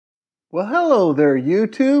Well, hello there,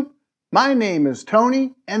 YouTube. My name is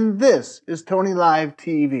Tony, and this is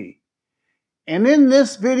TonyLiveTV. And in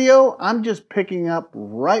this video, I'm just picking up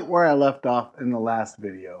right where I left off in the last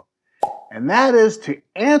video. And that is to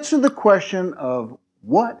answer the question of,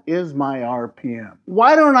 what is my RPM?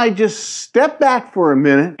 Why don't I just step back for a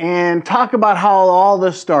minute and talk about how all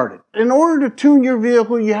this started? In order to tune your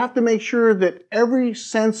vehicle, you have to make sure that every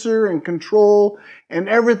sensor and control and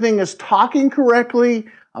everything is talking correctly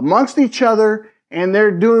amongst each other, and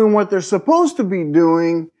they're doing what they're supposed to be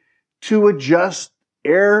doing to adjust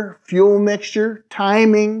air, fuel mixture,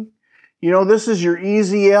 timing. You know, this is your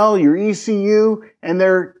EZL, your ECU, and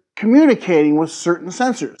they're communicating with certain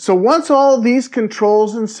sensors. So once all these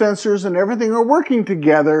controls and sensors and everything are working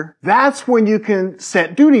together, that's when you can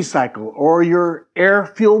set duty cycle or your air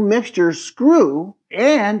fuel mixture screw,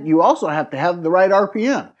 and you also have to have the right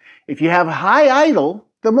RPM. If you have high idle,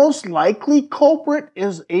 the most likely culprit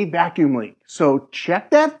is a vacuum leak. So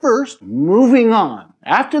check that first. Moving on.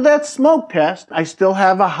 After that smoke test, I still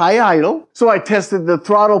have a high idle. So I tested the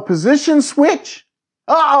throttle position switch.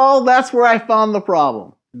 Uh-oh, that's where I found the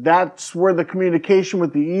problem. That's where the communication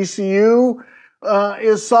with the ECU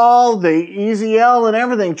is solved, the EZL and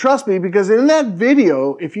everything. Trust me, because in that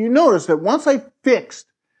video, if you notice that once I fixed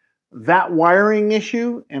that wiring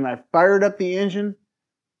issue and I fired up the engine,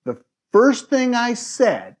 the first thing I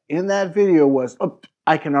said in that video was, oh,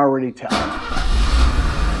 I can already tell.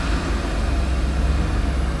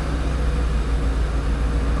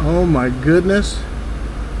 Oh my goodness.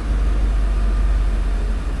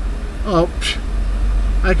 Oh,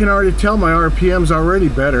 I can already tell my RPM's already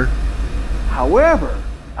better. However,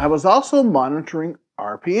 I was also monitoring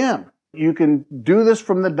RPM. You can do this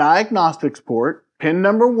from the diagnostics port, pin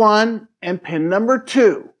number 1 and pin number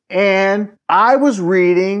 2. And I was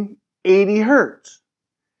reading 80 hertz.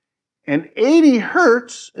 And 80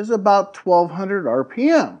 hertz is about 1200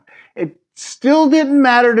 RPM. It still didn't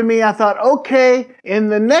matter to me. I thought, okay, in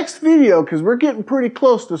the next video, because we're getting pretty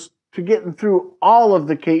close to getting through all of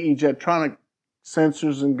the KE-Jetronic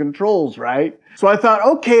sensors and controls, right? So I thought,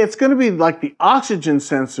 okay, it's going to be like the oxygen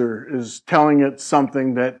sensor is telling it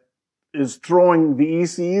something that is throwing the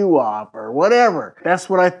ECU off or whatever. That's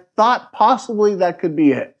what I thought possibly that could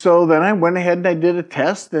be it. So then I went ahead and I did a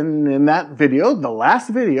test, and in that video, the last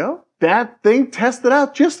video, that thing tested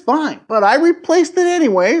out just fine. But I replaced it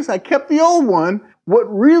anyways. I kept the old one.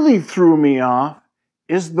 What really threw me off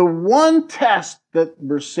is the one test that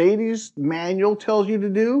Mercedes manual tells you to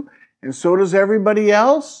do, and so does everybody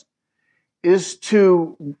else, is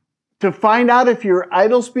to find out if your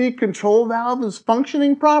idle speed control valve is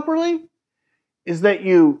functioning properly, is that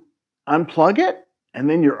you unplug it and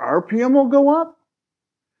then your RPM will go up.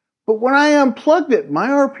 But when I unplugged it, my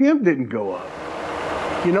RPM didn't go up.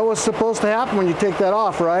 You know what's supposed to happen when you take that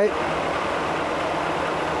off, right?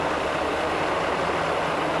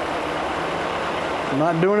 I'm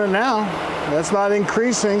not doing it now. That's not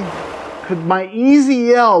increasing. Could my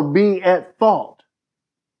EZL be at fault?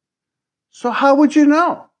 So how would you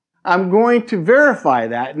know? I'm going to verify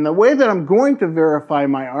that, and the way that I'm going to verify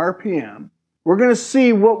my RPM, we're going to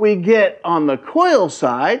see what we get on the coil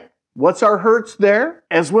side, what's our hertz there,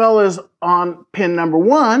 as well as on pin number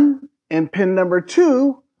 1 and pin number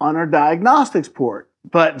 2 on our diagnostics port.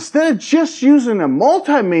 But instead of just using a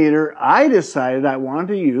multimeter, I decided I wanted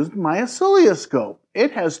to use my oscilloscope.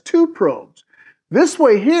 It has 2 probes. This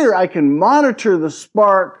way here, I can monitor the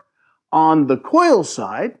spark on the coil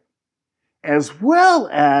side, as well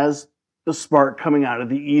as the spark coming out of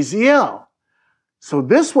the EZL. So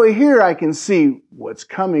this way here, I can see what's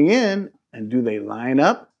coming in, and do they line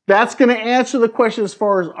up? That's going to answer the question as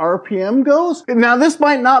far as RPM goes. Now, this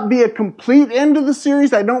might not be a complete end of the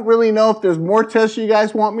series. I don't really know if there's more tests you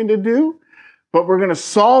guys want me to do, but we're going to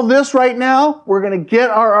solve this right now. We're going to get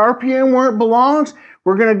our RPM where it belongs.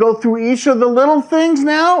 We're going to go through each of the little things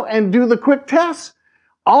now and do the quick tests.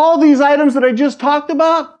 All these items that I just talked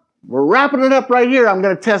about, we're wrapping it up right here. I'm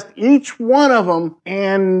going to test each one of them,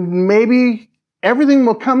 and maybe everything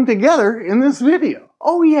will come together in this video.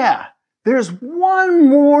 Oh yeah, there's one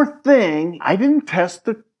more thing. I didn't test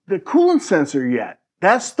the coolant sensor yet.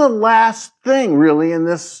 That's the last thing really in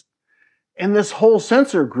this whole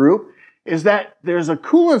sensor group, is that there's a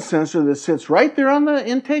coolant sensor that sits right there on the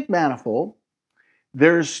intake manifold.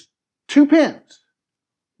 There's 2 pins.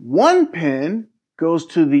 One pin goes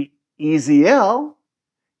to the EZL,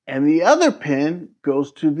 and the other pin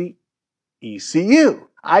goes to the ECU.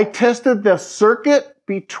 I tested the circuit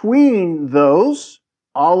between those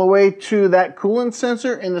all the way to that coolant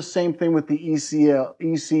sensor, and the same thing with the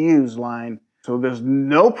ECU's line. So there's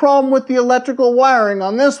no problem with the electrical wiring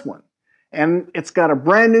on this one. And it's got a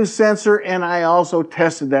brand new sensor, and I also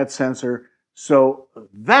tested that sensor. So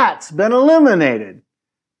that's been eliminated.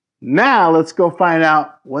 Now let's go find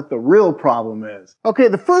out what the real problem is. Okay,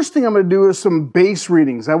 the first thing I'm going to do is some base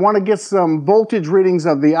readings. I want to get some voltage readings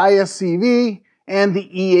of the ISCV and the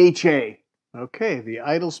EHA. Okay, the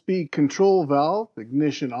idle speed control valve,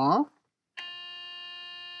 ignition off,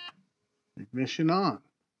 ignition on.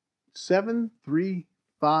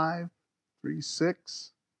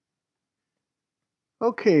 73536.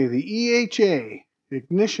 Okay, the EHA,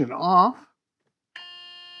 ignition off,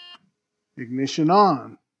 ignition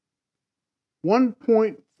on.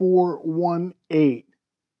 1.418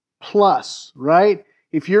 plus, right?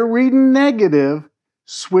 If you're reading negative,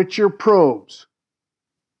 switch your probes.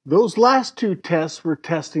 Those last two tests were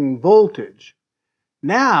testing voltage.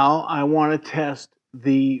 Now I want to test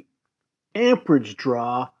the amperage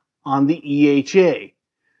draw on the EHA.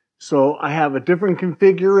 So I have a different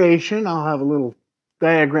configuration. I'll have a little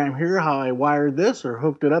diagram here how I wired this or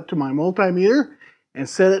hooked it up to my multimeter and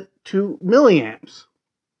set it to milliamps.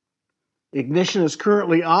 Ignition is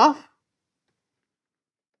currently off.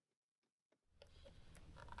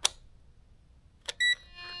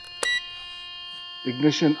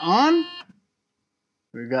 Ignition on.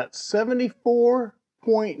 We've got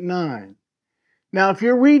 74.9. Now, if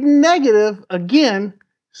you're reading negative, again,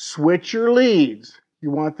 switch your leads.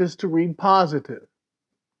 You want this to read positive.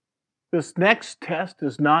 This next test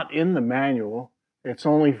is not in the manual. It's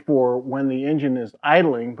only for when the engine is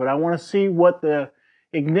idling, but I want to see what the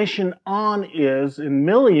ignition on is in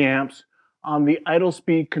milliamps on the idle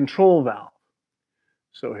speed control valve.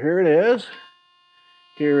 So here it is.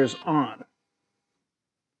 Here is on.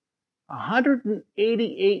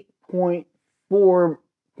 188.4.5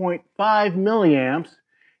 milliamps,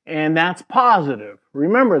 and that's positive.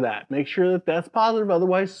 Remember that. Make sure that that's positive,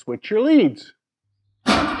 otherwise switch your leads.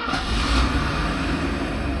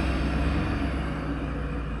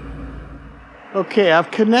 Okay,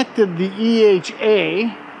 I've connected the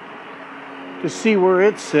EHA to see where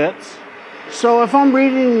it sits. So if I'm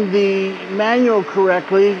reading the manual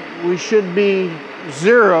correctly, we should be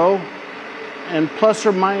 0 and plus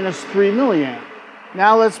or minus 3 milliamp.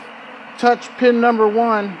 Now let's touch pin number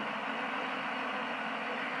 1.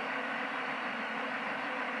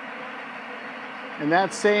 And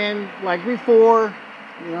that's saying, like before,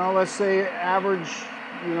 you know, let's say average,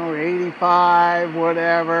 85,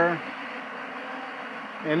 whatever.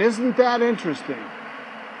 And isn't that interesting?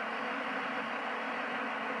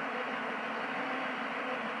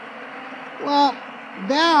 Well,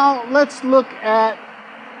 now let's look at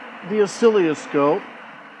the oscilloscope.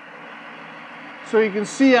 So you can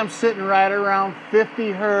see I'm sitting right around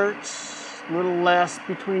 50 hertz, a little less,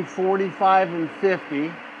 between 45 and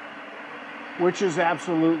 50, which is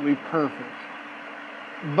absolutely perfect.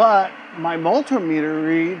 But my multimeter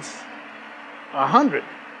reads 100.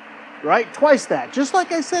 Right? Twice that. Just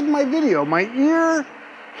like I said in my video, my ear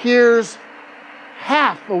hears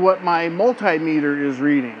half of what my multimeter is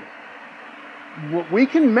reading. We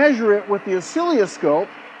can measure it with the oscilloscope,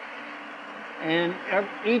 and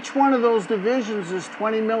each one of those divisions is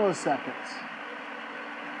 20 milliseconds.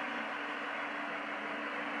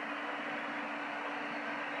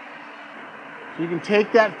 So you can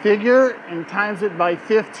take that figure and times it by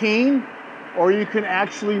 15, or you can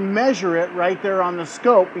actually measure it right there on the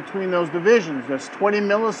scope between those divisions. That's 20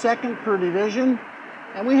 millisecond per division,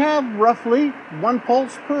 and we have roughly 1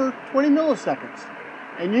 pulse per 20 milliseconds.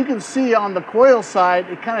 And you can see on the coil side,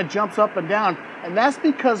 it kind of jumps up and down, and that's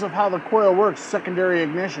because of how the coil works, secondary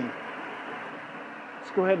ignition.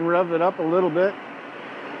 Let's go ahead and rev it up a little bit.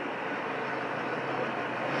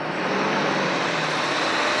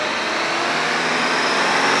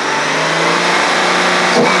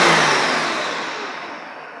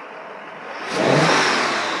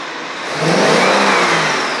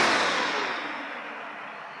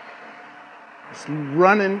 It's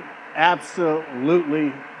running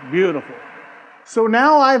absolutely beautiful. So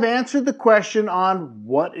now I've answered the question on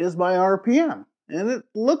what is my RPM. And it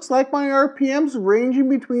looks like my RPM's ranging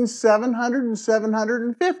between 700 and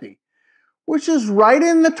 750, which is right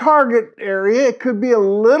in the target area. It could be a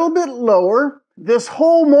little bit lower. This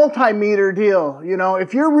whole multimeter deal,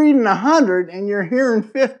 if you're reading 100 and you're hearing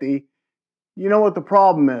 50, you know what the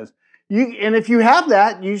problem is. And if you have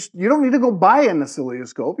that, you don't need to go buy an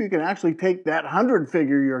oscilloscope. You can actually take that 100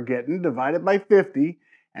 figure you're getting, divide it by 50,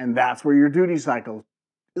 and that's where your duty cycle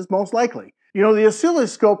is most likely. The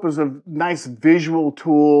oscilloscope is a nice visual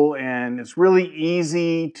tool, and it's really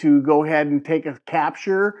easy to go ahead and take a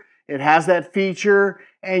capture. It has that feature,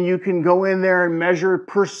 and you can go in there and measure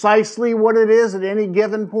precisely what it is at any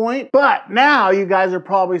given point. But now you guys are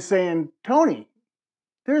probably saying, Tony,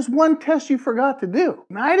 there's one test you forgot to do.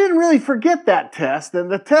 Now, I didn't really forget that test,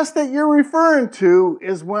 and the test that you're referring to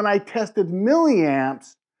is when I tested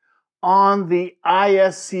milliamps on the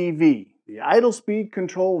ISCV, the idle speed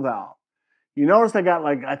control valve. You notice I got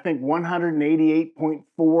like, I think 188.4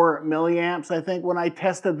 milliamps, I think, when I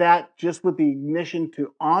tested that just with the ignition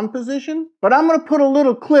to on position. But I'm gonna put a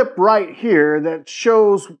little clip right here that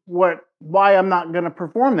shows why I'm not gonna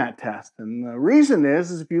perform that test. And the reason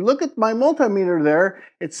is if you look at my multimeter there,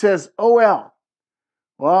 it says OL.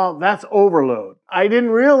 Well, that's overload. I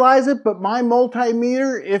didn't realize it, but my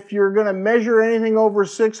multimeter, if you're gonna measure anything over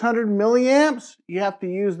 600 milliamps, you have to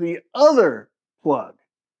use the other plug,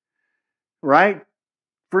 right?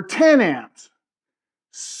 For 10 amps.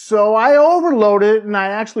 So I overloaded it and I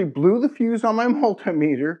actually blew the fuse on my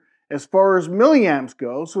multimeter as far as milliamps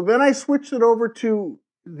go. So then I switched it over to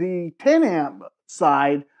the 10 amp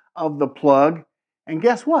side of the plug, and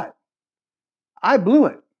guess what? I blew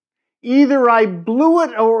it. Either I blew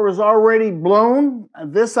it or it was already blown.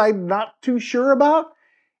 This I'm not too sure about.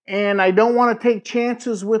 And I don't want to take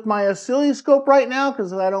chances with my oscilloscope right now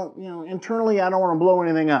because I don't, internally I don't want to blow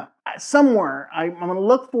anything up. Somewhere, I'm going to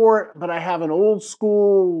look for it, but I have an old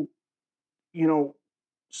school,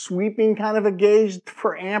 sweeping kind of a gauge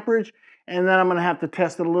for amperage, and then I'm going to have to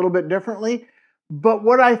test it a little bit differently. But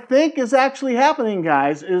what I think is actually happening,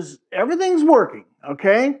 guys, is everything's working,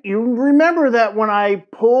 okay? You remember that when I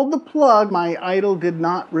pulled the plug, my idle did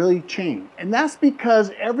not really change. And that's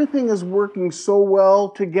because everything is working so well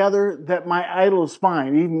together that my idle is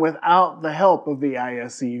fine, even without the help of the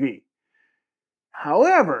ISCV.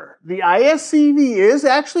 However, the ISCV is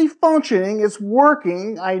actually functioning, it's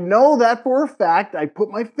working. I know that for a fact. I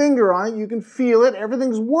put my finger on it, you can feel it,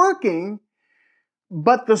 everything's working.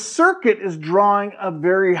 But the circuit is drawing a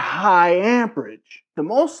very high amperage. The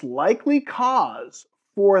most likely cause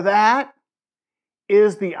for that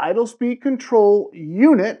is the idle speed control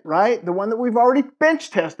unit, right? The one that we've already bench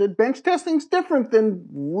tested. Bench testing is different than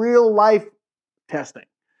real life testing.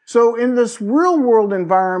 So in this real world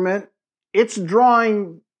environment, it's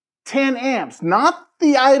drawing 10 amps, not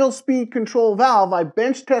the idle speed control valve. I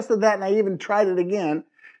bench tested that and I even tried it again,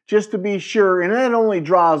 just to be sure, and it only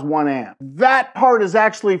draws 1 amp. That part is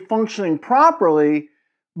actually functioning properly,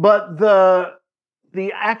 but the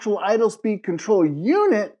actual idle speed control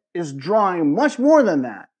unit is drawing much more than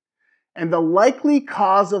that. And the likely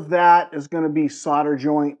cause of that is going to be solder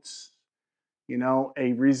joints, a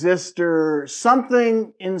resistor,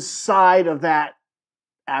 something inside of that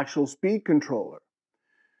actual speed controller.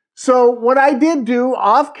 So what I did do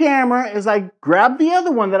off camera is I grabbed the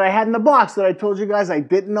other one that I had in the box that I told you guys I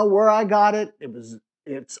didn't know where I got it.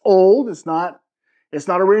 It's old. It's not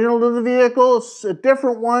original to the vehicle. It's a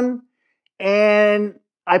different one. And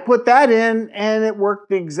I put that in and it worked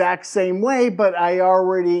the exact same way, but I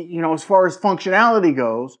already, as far as functionality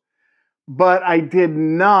goes, but I did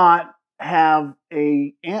not have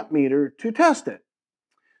a amp meter to test it.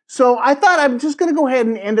 So I thought I'm just going to go ahead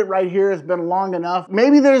and end it right here. It's been long enough.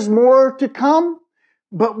 Maybe there's more to come,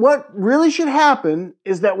 but what really should happen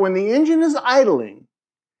is that when the engine is idling,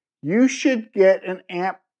 you should get an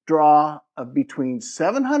amp draw of between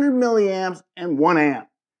 700 milliamps and 1 amp.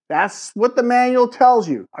 That's what the manual tells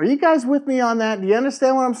you. Are you guys with me on that? Do you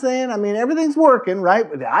understand what I'm saying? I mean, everything's working, right?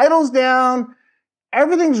 The idle's down.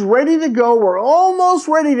 Everything's ready to go. We're almost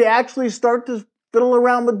ready to actually start to fiddle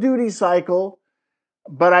around with duty cycle.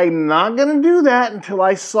 But I'm not going to do that until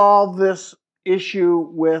I solve this issue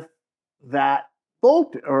with that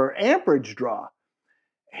voltage or amperage draw.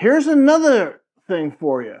 Here's another thing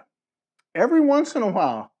for you. Every once in a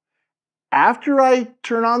while, after I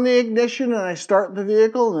turn on the ignition and I start the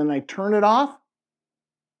vehicle and then I turn it off,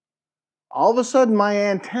 all of a sudden my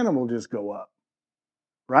antenna will just go up,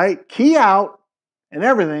 right? Key out and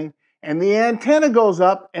everything, and the antenna goes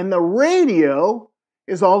up and the radio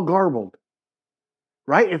is all garbled.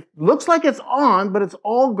 Right? It looks like it's on, but it's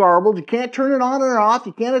all garbled. You can't turn it on or off.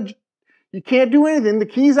 You can't do anything. The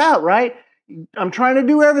key's out, right? I'm trying to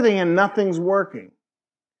do everything and nothing's working.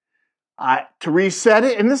 To reset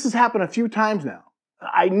it, and this has happened a few times now.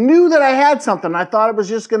 I knew that I had something. I thought it was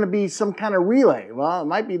just going to be some kind of relay. Well, it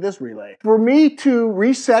might be this relay. For me to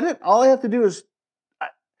reset it, all I have to do is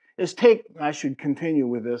take, I should continue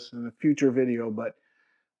with this in a future video, but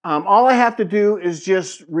all I have to do is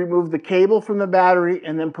just remove the cable from the battery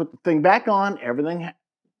and then put the thing back on. Everything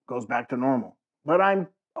goes back to normal. But I'm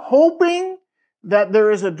hoping that there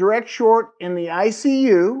is a direct short in the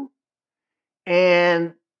ICU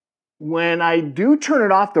and When I do turn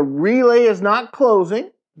it off, the relay is not closing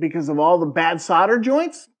because of all the bad solder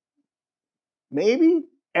joints. Maybe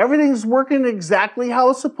everything's working exactly how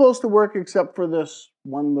it's supposed to work except for this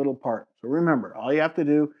one little part. So remember, all you have to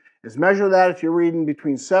do is measure that. If you're reading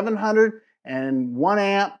between 700 and 1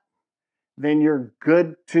 amp, then you're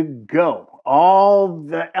good to go. All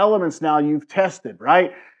the elements now you've tested,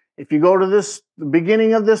 right? If you go to the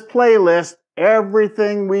beginning of this playlist,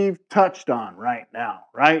 everything we've touched on right now,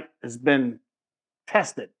 right, has been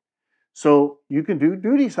tested. So you can do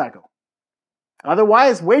duty cycle.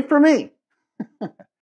 Otherwise, wait for me.